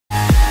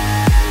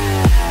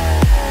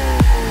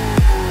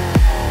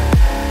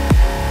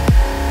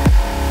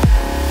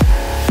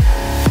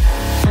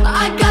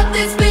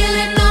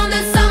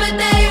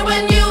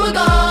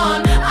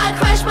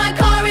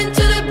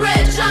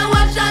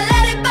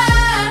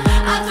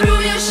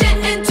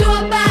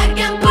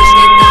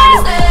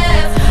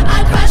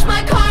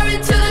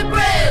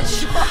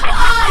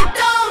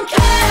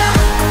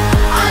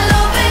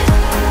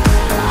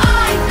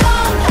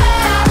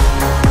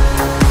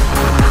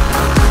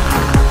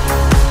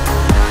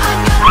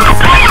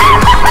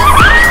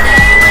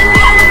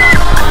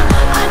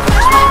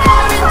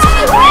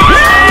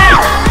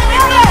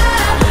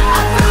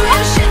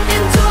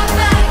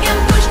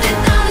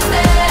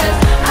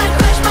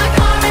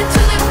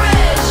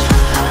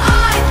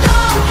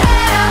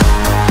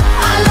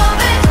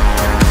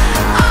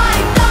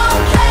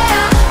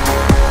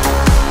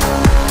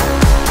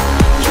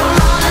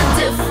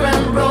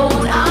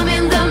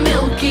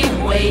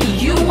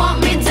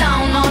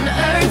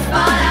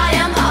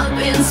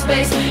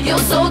You're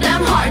so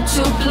damn hard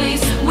to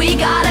please. We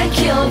gotta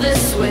kill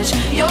this switch.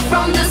 You're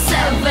from the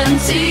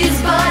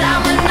 70s, but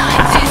I'm a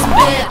 90s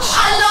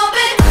bitch.